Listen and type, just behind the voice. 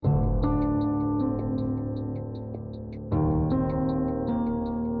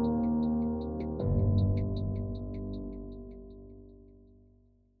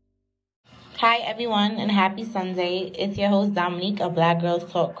Hi everyone and happy Sunday. It's your host Dominique of Black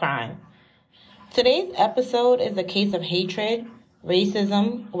Girls Talk Crime. Today's episode is a case of hatred,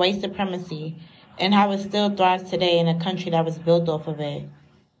 racism, white supremacy, and how it still thrives today in a country that was built off of it.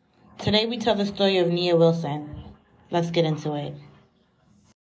 Today we tell the story of Nia Wilson. Let's get into it.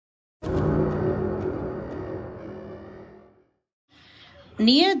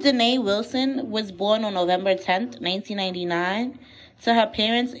 Nia Wilson was born on November 10th, 1999, to her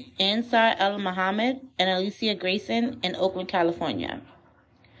parents Ansar El Muhammad and Alicia Grayson in Oakland, California.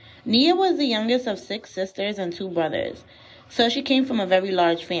 Nia was the youngest of 6 sisters and 2 brothers, so she came from a very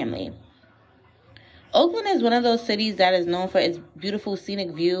large family. Oakland is one of those cities that is known for its beautiful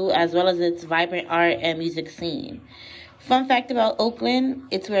scenic view as well as its vibrant art and music scene. Fun fact about Oakland,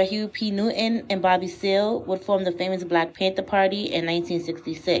 it's where Huey P. Newton and Bobby Seale would form the famous Black Panther Party in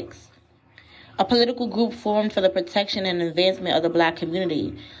 1966. A political group formed for the protection and advancement of the Black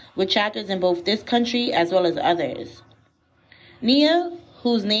community, with chapters in both this country as well as others. Nia,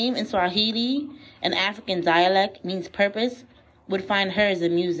 whose name in Swahili, an African dialect, means purpose, would find hers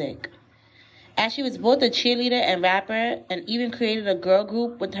in music. As she was both a cheerleader and rapper, and even created a girl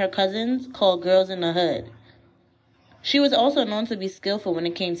group with her cousins called Girls in the Hood. She was also known to be skillful when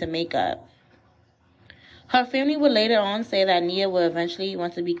it came to makeup. Her family would later on say that Nia would eventually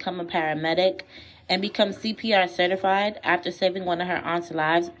want to become a paramedic and become CPR certified after saving one of her aunt's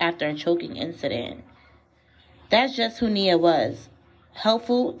lives after a choking incident. That's just who Nia was,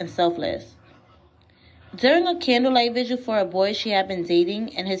 helpful and selfless. During a candlelight vigil for a boy she had been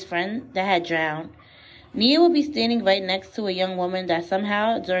dating and his friend that had drowned, Nia would be standing right next to a young woman that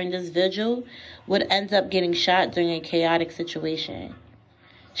somehow, during this vigil, would end up getting shot during a chaotic situation.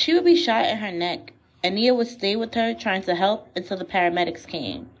 She would be shot in her neck, and Nia would stay with her trying to help until the paramedics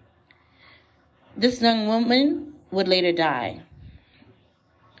came. This young woman would later die.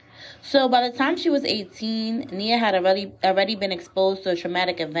 So by the time she was 18, Nia had already been exposed to a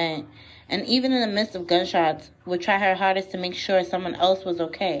traumatic event, and even in the midst of gunshots, would try her hardest to make sure someone else was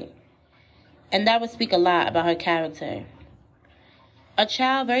okay. And that would speak a lot about her character. A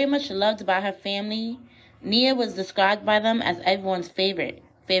child very much loved by her family, Nia was described by them as everyone's favorite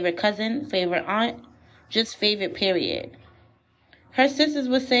cousin, favorite aunt, just favorite period. Her sisters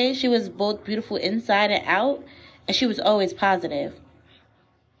would say she was both beautiful inside and out, and she was always positive.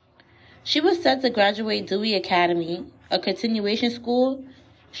 She was set to graduate Dewey Academy, a continuation school,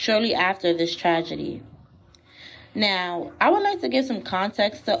 shortly after this tragedy. Now, I would like to give some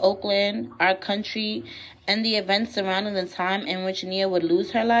context to Oakland, our country, and the events surrounding the time in which Nia would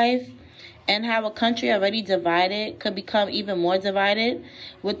lose her life, and how a country already divided could become even more divided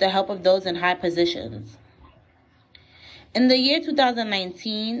with the help of those in high positions. In the year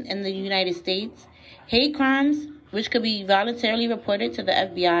 2019, in the United States, hate crimes, which could be voluntarily reported to the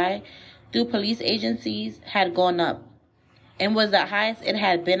FBI through police agencies, had gone up, and was the highest it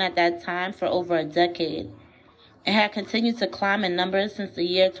had been at that time for over a decade. It had continued to climb in numbers since the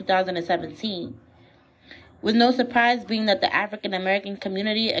year 2017, with no surprise being that the African American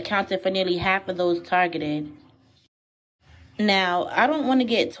community accounted for nearly half of those targeted. Now, I don't want to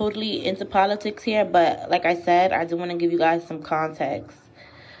get totally into politics here, but like I said, I do want to give you guys some context.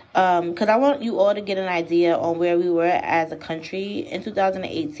 Because I want you all to get an idea on where we were as a country in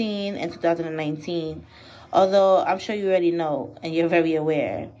 2018 and 2019, although I'm sure you already know and you're very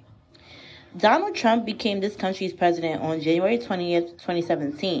aware. Donald Trump became this country's president on January 20th,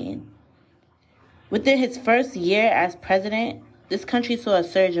 2017. Within his first year as president, this country saw a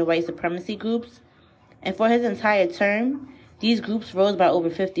surge of white supremacy groups, and for his entire term, these groups rose by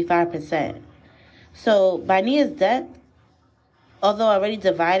over 55%. So, by Nia's death, although already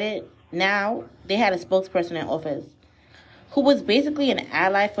divided, now they had a spokesperson in office, who was basically an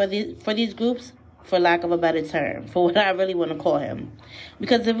ally for these groups, for lack of a better term, for what I really want to call him.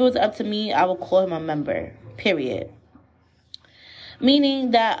 Because if it was up to me, I would call him a member, period.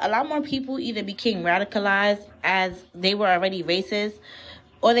 Meaning that a lot more people either became radicalized as they were already racist,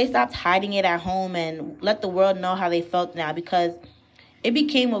 or they stopped hiding it at home and let the world know how they felt now, because it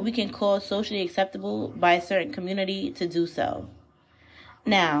became what we can call socially acceptable by a certain community to do so.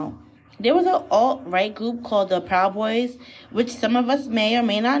 Now, there was an alt-right group called the Proud Boys, which some of us may or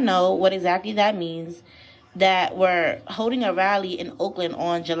may not know what exactly that means, that were holding a rally in Oakland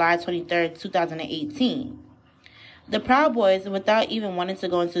on July 23rd, 2018. The Proud Boys, without even wanting to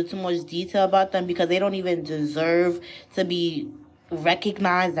go into too much detail about them because they don't even deserve to be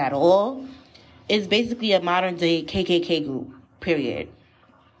recognized at all, is basically a modern-day KKK group, period.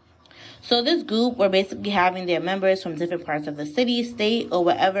 So this group were basically having their members from different parts of the city, state, or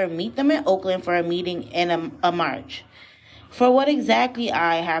wherever meet them in Oakland for a meeting and a march. For what exactly,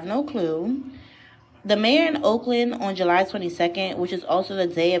 I have no clue. The mayor in Oakland on July 22nd, which is also the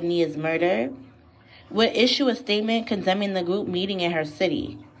day of Nia's murder, would issue a statement condemning the group meeting in her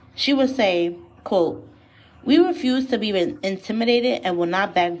city. She would say, quote, "We refuse to be intimidated and will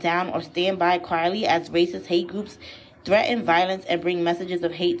not back down or stand by quietly as racist hate groups threaten violence and bring messages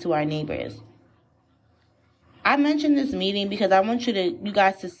of hate to our neighbors." I mentioned this meeting because I want you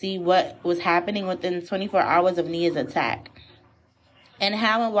guys to see what was happening within 24 hours of Nia's attack, and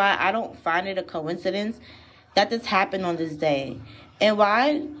how and why I don't find it a coincidence that this happened on this day, and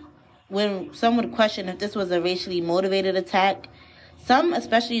why, when some would question if this was a racially motivated attack, some,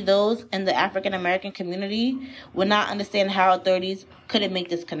 especially those in the African American community, would not understand how authorities couldn't make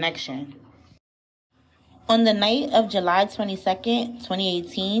this connection. On the night of July 22nd,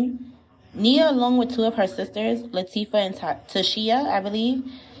 2018, Nia, along with two of her sisters, Latifah and Tashia, I believe,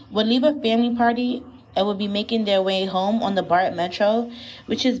 would leave a family party and would be making their way home on the BART Metro,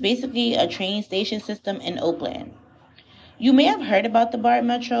 which is basically a train station system in Oakland. You may have heard about the BART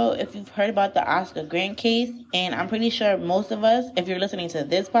Metro if you've heard about the Oscar Grant case, and I'm pretty sure most of us, if you're listening to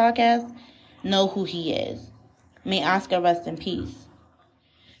this podcast, know who he is. May Oscar rest in peace.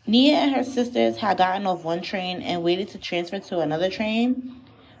 Nia and her sisters had gotten off one train and waited to transfer to another train,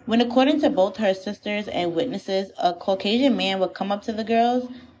 when, according to both her sisters and witnesses, a Caucasian man would come up to the girls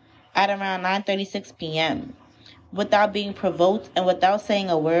at around 9:36 p.m. Without being provoked and without saying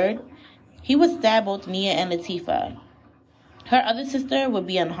a word, he would stab both Nia and Latifah. Her other sister would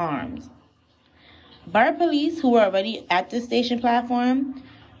be unharmed. BART police, who were already at the station platform,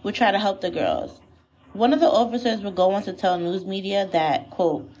 would try to help the girls. One of the officers would go on to tell news media that,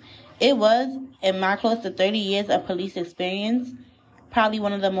 quote, "It was, in my close to 30 years of police experience, probably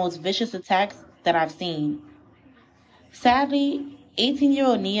one of the most vicious attacks that I've seen." Sadly,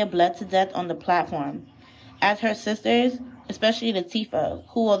 18-year-old Nia bled to death on the platform, as her sisters, especially Latifah,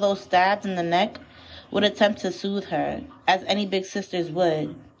 who, although stabbed in the neck, would attempt to soothe her, as any big sisters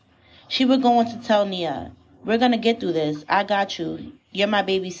would. She would go on to tell Nia, "We're going to get through this. I got you. You're my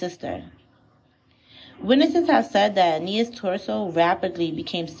baby sister." Witnesses have said that Nia's torso rapidly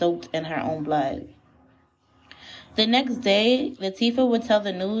became soaked in her own blood. The next day, Latifah would tell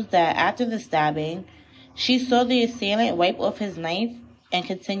the news that after the stabbing, she saw the assailant wipe off his knife and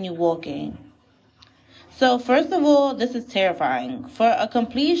continue walking. So, first of all, this is terrifying. For a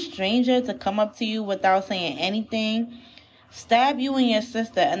complete stranger to come up to you without saying anything, stab you and your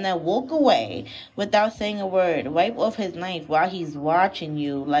sister, and then walk away without saying a word, wipe off his knife while he's watching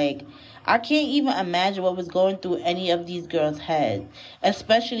you. Like, I can't even imagine what was going through any of these girls' heads,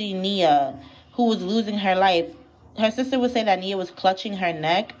 especially Nia, who was losing her life. Her sister would say that Nia was clutching her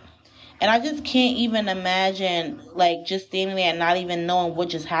neck, and I just can't even imagine, like, just standing there and not even knowing what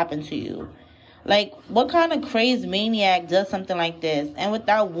just happened to you. Like, what kind of crazed maniac does something like this, and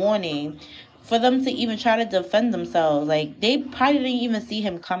without warning, for them to even try to defend themselves? Like, they probably didn't even see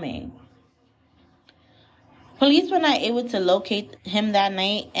him coming. Police were not able to locate him that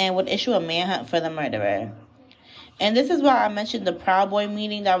night and would issue a manhunt for the murderer. And this is why I mentioned the Proud Boy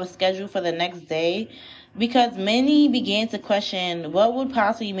meeting that was scheduled for the next day, because many began to question what would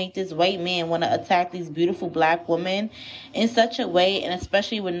possibly make this white man want to attack these beautiful black women in such a way, and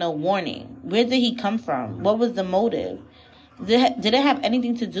especially with no warning. Where did he come from? What was the motive? Did it have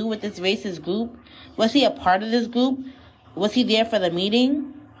anything to do with this racist group? Was he a part of this group? Was he there for the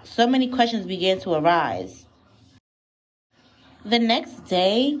meeting? So many questions began to arise. The next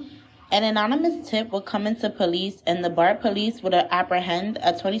day, an anonymous tip would come into police, and the BART police would apprehend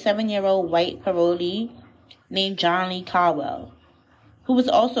a 27-year-old white parolee named John Lee Caldwell, who was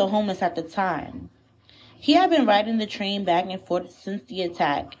also homeless at the time. He had been riding the train back and forth since the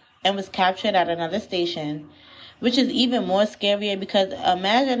attack and was captured at another station, which is even more scarier because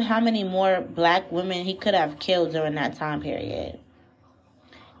imagine how many more black women he could have killed during that time period.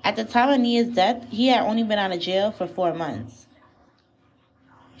 At the time of Nia's death, he had only been out of jail for 4 months.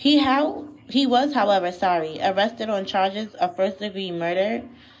 He was, however, arrested on charges of first-degree murder,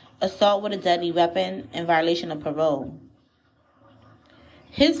 assault with a deadly weapon, and violation of parole.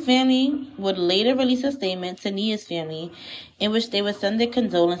 His family would later release a statement to Nia's family in which they would send their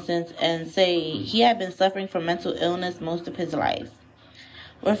condolences and say he had been suffering from mental illness most of his life,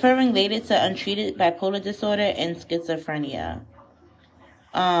 referring later to untreated bipolar disorder and schizophrenia.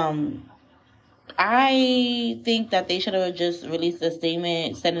 I think that they should have just released a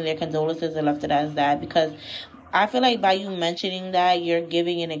statement sending their condolences and left it as that, because I feel like by you mentioning that, you're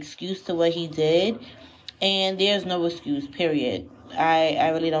giving an excuse to what he did, and there's no excuse, period. I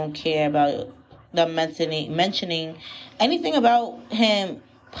really don't care about them mentioning anything about him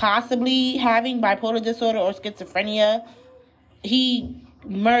possibly having bipolar disorder or schizophrenia. he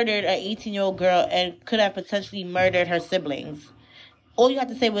murdered an 18-year-old girl and could have potentially murdered her siblings. All you had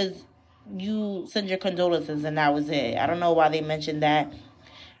to say was, you send your condolences, and that was it. I don't know why they mentioned that.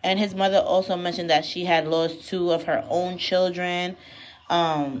 And his mother also mentioned that she had lost 2 of her own children.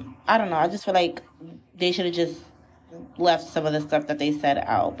 I don't know. I just feel like they should have just left some of the stuff that they said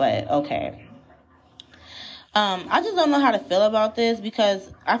out, but okay. I just don't know how to feel about this,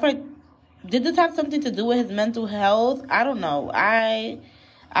 because I feel like, did this have something to do with his mental health? I don't know.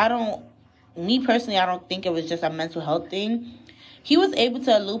 Me personally, I don't think it was just a mental health thing. He was able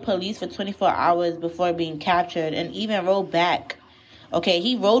to elude police for 24 hours before being captured, and even rode back. Okay,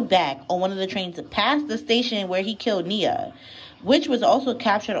 he rode back on one of the trains past the station where he killed Nia, which was also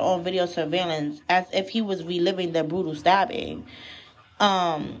captured on video surveillance, as if he was reliving the brutal stabbing.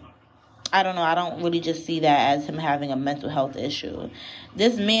 I don't know. I don't really just see that as him having a mental health issue.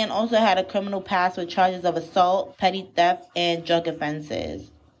 This man also had a criminal past with charges of assault, petty theft, and drug offenses.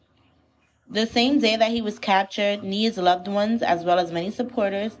 The same day that he was captured, Nia's loved ones, as well as many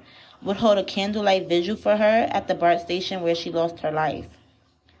supporters, would hold a candlelight vigil for her at the BART station where she lost her life.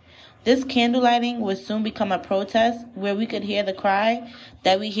 This candlelighting would soon become a protest, where we could hear the cry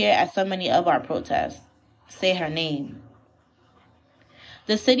that we hear at so many of our protests: say her name.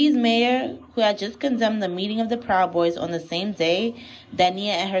 The city's mayor, who had just condemned the meeting of the Proud Boys on the same day that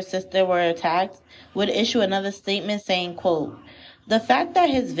Nia and her sister were attacked, would issue another statement saying, quote, "The fact that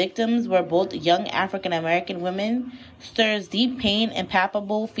his victims were both young African-American women stirs deep pain and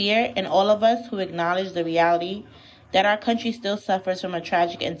palpable fear in all of us who acknowledge the reality that our country still suffers from a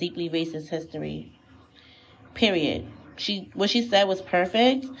tragic and deeply racist history." Period. What she said was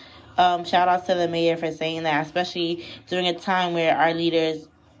perfect. Shout out to the mayor for saying that, especially during a time where our leaders,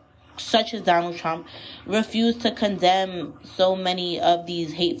 such as Donald Trump, refuse to condemn so many of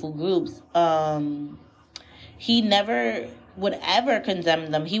these hateful groups. He never would ever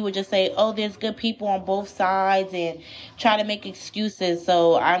condemn them. He would just say, oh, there's good people on both sides, and try to make excuses.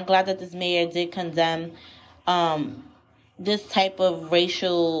 So I'm glad that this mayor did condemn this type of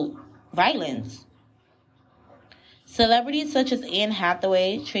racial violence. Celebrities such as Anne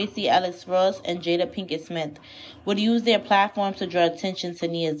Hathaway, Tracy Ellis Ross, and Jada Pinkett Smith would use their platforms to draw attention to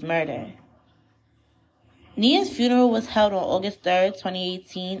Nia's murder. Nia's funeral was held on August 3rd,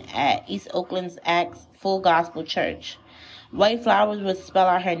 2018 at East Oakland's Acts Full Gospel Church. White flowers would spell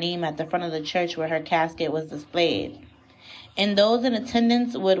out her name at the front of the church where her casket was displayed, and those in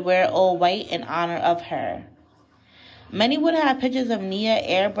attendance would wear all white in honor of her. Many would have pictures of Nia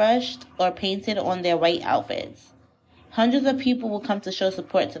airbrushed or painted on their white outfits. Hundreds of people would come to show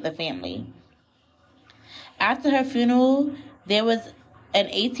support to the family. After her funeral, there was an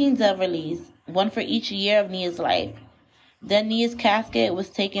 18 dove release, one for each year of Nia's life. Then Nia's casket was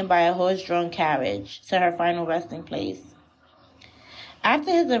taken by a horse-drawn carriage to her final resting place.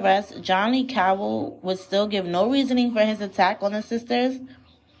 After his arrest, John Lee Cowell would still give no reasoning for his attack on the sisters,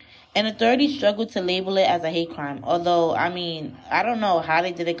 and authorities struggled to label it as a hate crime. Although, I don't know how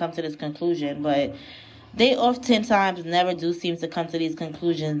they didn't come to this conclusion, but they oftentimes never do seem to come to these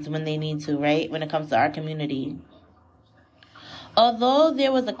conclusions when they need to, right? When it comes to our community. Although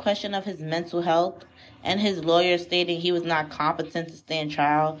there was a question of his mental health, and his lawyer stating he was not competent to stand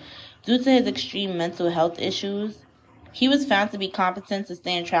trial due to his extreme mental health issues, he was found to be competent to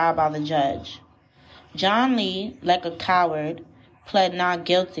stand trial by the judge. John Lee, like a coward, pled not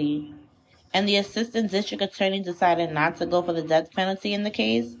guilty, and the assistant district attorney decided not to go for the death penalty in the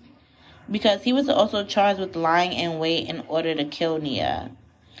case, because he was also charged with lying in wait in order to kill Nia,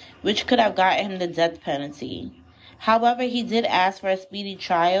 which could have gotten him the death penalty. However, he did ask for a speedy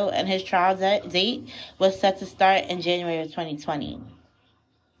trial, and his trial date was set to start in January of 2020.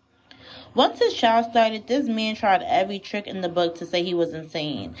 Once his trial started, this man tried every trick in the book to say he was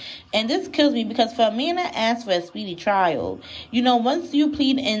insane. And this kills me, because for a man that asks for a speedy trial, once you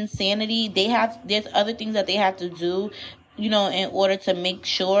plead insanity, there's other things that they have to do, in order to make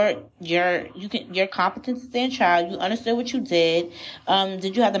sure you're competent to stand trial. You understood what you did.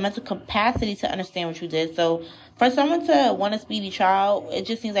 Did you have the mental capacity to understand what you did? So for someone to want a speedy trial, it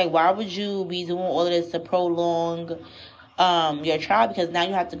just seems like, why would you be doing all of this to prolong your trial? Because now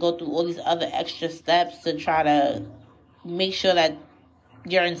you have to go through all these other extra steps to try to make sure that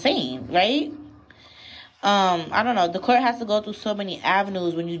you're insane, right? I don't know. The court has to go through so many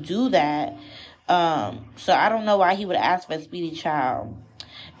avenues when you do that. So I don't know why he would ask for a speedy trial.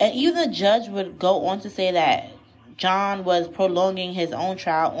 And even the judge would go on to say that John was prolonging his own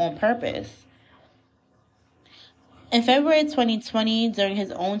trial on purpose. In February 2020, during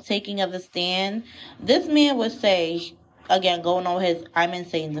his own taking of the stand, this man would say, again, going on his I'm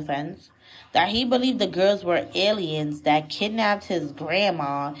insane defense, that he believed the girls were aliens that kidnapped his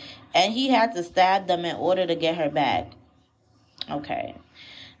grandma, and he had to stab them in order to get her back. Okay.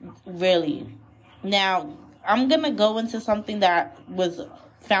 Really. Now, I'm going to go into something that was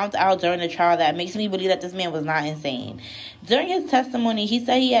found out during the trial that makes me believe that this man was not insane. During his testimony, he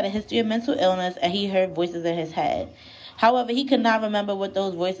said he had a history of mental illness and he heard voices in his head. However, he could not remember what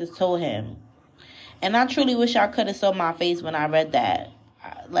those voices told him. And I truly wish I could have saw my face when I read that.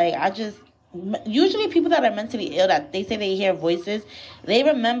 Usually people that are mentally ill, that they say they hear voices, they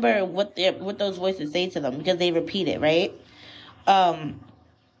remember what those voices say to them because they repeat it, right?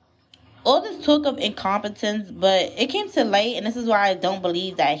 All this talk of incompetence, but it came to light, and this is why I don't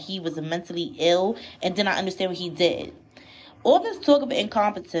believe that he was mentally ill and did not understand what he did. All this talk of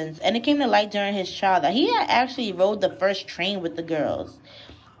incompetence, and it came to light during his trial that he had actually rode the first train with the girls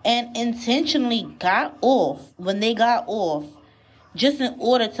and intentionally got off when they got off just in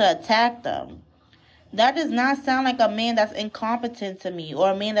order to attack them. That does not sound like a man that's incompetent to me, or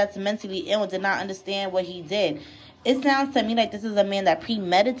a man that's mentally ill and did not understand what he did. It sounds to me like this is a man that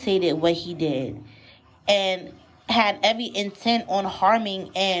premeditated what he did and had every intent on harming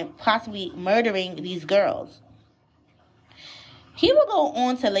and possibly murdering these girls. He will go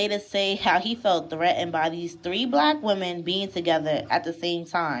on to later say how he felt threatened by these 3 black women being together at the same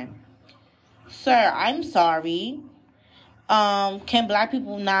time. Sir, I'm sorry. Can black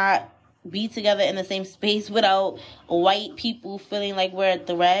people not be together in the same space without white people feeling like we're a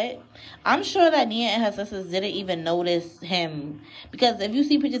threat? I'm sure that Nia and her sisters didn't even notice him, because if you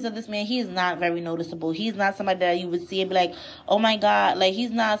see pictures of this man, he is not very noticeable. He's not somebody that you would see and be like, oh my God, like he's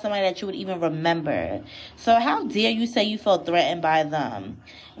not somebody that you would even remember. So how dare you say you felt threatened by them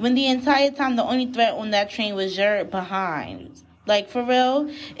when the entire time the only threat on that train was your behind? Like, for real,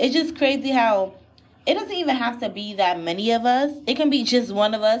 it's just crazy how it doesn't even have to be that many of us. It can be just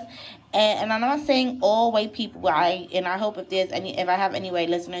one of us. And I'm not saying all white people. I hope if I have any white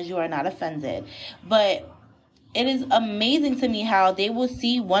listeners, you are not offended. But it is amazing to me how they will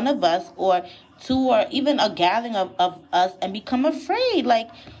see one of us or 2 or even a gathering of us and become afraid. Like,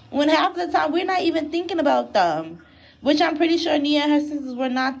 when half the time we're not even thinking about them. Which I'm pretty sure Nia and her sisters were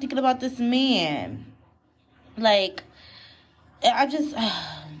not thinking about this man. Like, I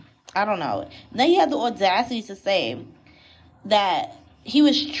don't know. Then he had the audacity to say that he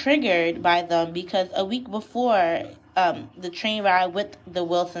was triggered by them because a week before the train ride with the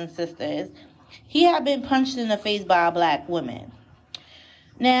Wilson sisters, he had been punched in the face by a black woman.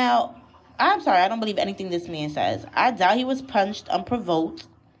 Now, I'm sorry, I don't believe anything this man says. I doubt he was punched unprovoked,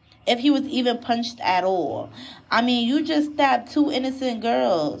 if he was even punched at all. I mean, you just stabbed 2 innocent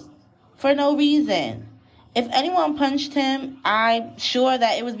girls for no reason. If anyone punched him, I'm sure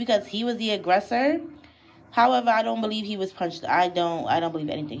that it was because he was the aggressor. However, I don't believe he was punched. I don't believe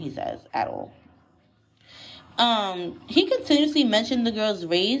anything he says at all. He continuously mentioned the girl's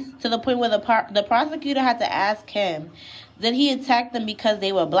race to the point where the prosecutor had to ask him that he attacked them because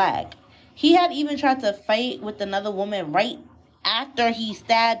they were black. He had even tried to fight with another woman right after he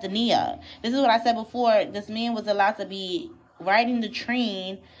stabbed Nia. This is what I said before. This man was allowed to be riding the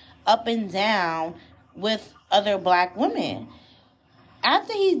train up and down with other black women.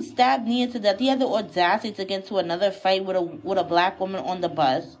 After he stabbed Nia to death, he had the audacity to get into another fight with a black woman on the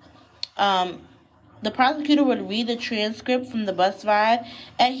bus. The prosecutor would read the transcript from the bus ride,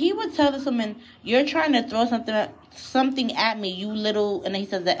 and he would tell this woman, "You're trying to throw something at me, you little," and then he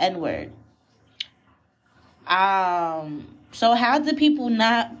says the N-word. So how did people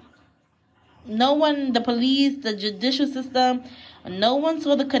not? No one, the police, the judicial system, no one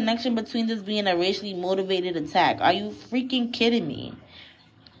saw the connection between this being a racially motivated attack. Are you freaking kidding me?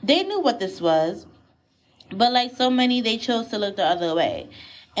 They knew what this was, but like so many, they chose to look the other way.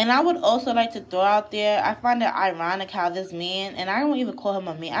 And I would also like to throw out there, I find it ironic how this man, and I don't even call him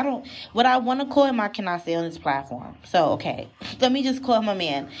a man. What I want to call him, I cannot say on this platform. So, okay, let me just call him a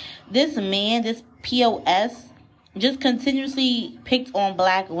man. This man, this POS, just continuously picked on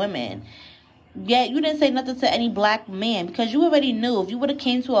black women. Yet you didn't say nothing to any black man, because you already knew if you would have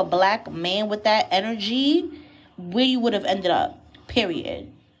came to a black man with that energy, where you would have ended up,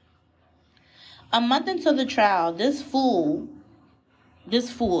 period. A month into the trial, this fool, as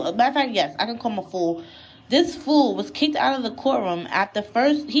a matter of fact, yes, I can call him a fool. This fool was kicked out of the courtroom after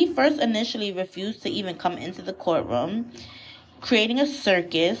he first initially refused to even come into the courtroom, creating a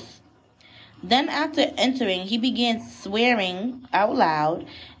circus. Then after entering, he began swearing out loud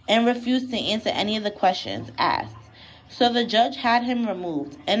and refused to answer any of the questions asked. So the judge had him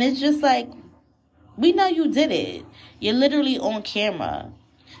removed. And it's just like, we know you did it. You're literally on camera.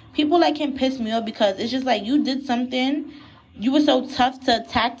 People like him piss me off because it's just like, you did something You were so tough to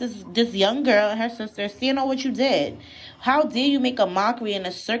attack this young girl and her sister, seeing all what you did. How dare you make a mockery in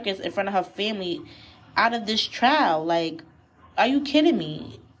a circus in front of her family out of this trial? Like, are you kidding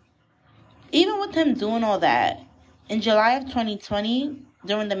me? Even with him doing all that, in July of 2020,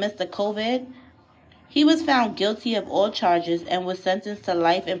 during the midst of COVID, he was found guilty of all charges and was sentenced to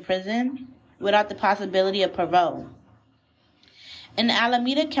life in prison without the possibility of parole. An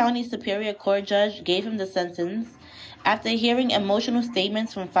Alameda County Superior Court judge gave him the sentence after hearing emotional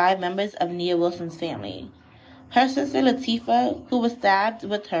statements from 5 members of Nia Wilson's family. Her sister Latifah, who was stabbed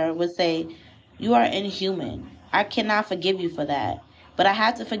with her, would say, "You are inhuman. I cannot forgive you for that, but I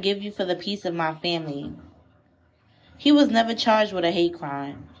have to forgive you for the peace of my family." He was never charged with a hate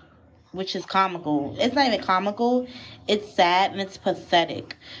crime, which is comical. It's not even comical. It's sad and it's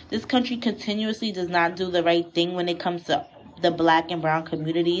pathetic. This country continuously does not do the right thing when it comes to the black and brown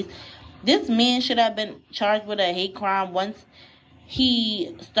communities. This man should have been charged with a hate crime once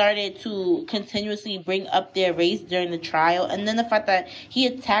he started to continuously bring up their race during the trial. And then the fact that he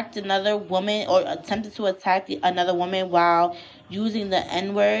attacked another woman or attempted to attack another woman while using the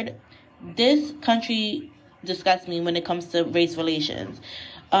N-word. This country disgusts me when it comes to race relations.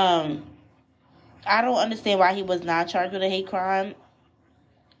 I don't understand why he was not charged with a hate crime.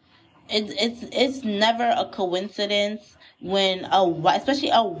 It's never a coincidence when especially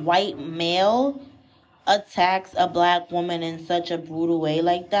a white male attacks a black woman in such a brutal way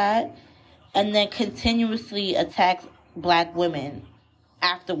like that, and then continuously attacks black women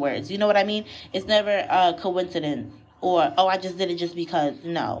afterwards. You know what I mean? It's never a coincidence or, oh, I just did it just because.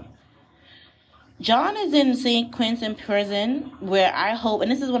 No. John is in St. Quentin prison, where I hope,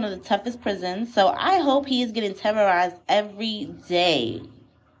 and this is one of the toughest prisons, so I hope he is getting terrorized every day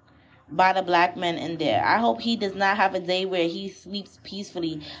by the black men in there. I hope he does not have a day where he sleeps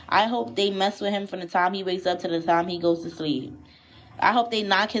peacefully. I hope they mess with him from the time he wakes up to the time he goes to sleep. I hope they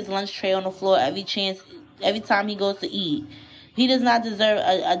knock his lunch tray on the floor every time he goes to eat. He does not deserve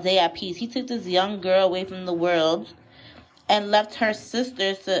a day at peace. He took this young girl away from the world and left her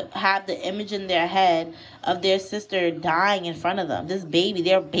sisters to have the image in their head of their sister dying in front of them. This baby,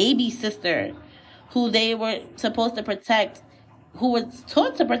 their baby sister, who they were supposed to protect, who was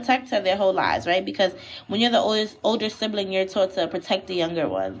taught to protect her their whole lives, right? Because when you're the older sibling, you're taught to protect the younger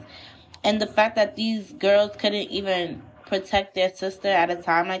ones. And the fact that these girls couldn't even protect their sister at a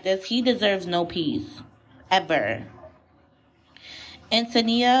time like this, he deserves no peace. Ever. And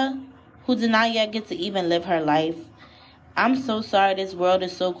Nia, who did not yet get to even live her life, I'm so sorry this world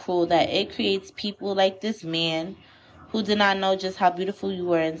is so cruel that it creates people like this man who did not know just how beautiful you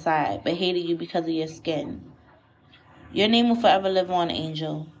were inside, but hated you because of your skin. Your name will forever live on,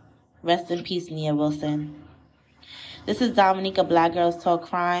 Angel. Rest in peace, Nia Wilson. This is Dominica, Black Girls Talk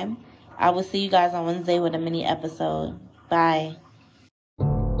Crime. I will see you guys on Wednesday with a mini episode. Bye.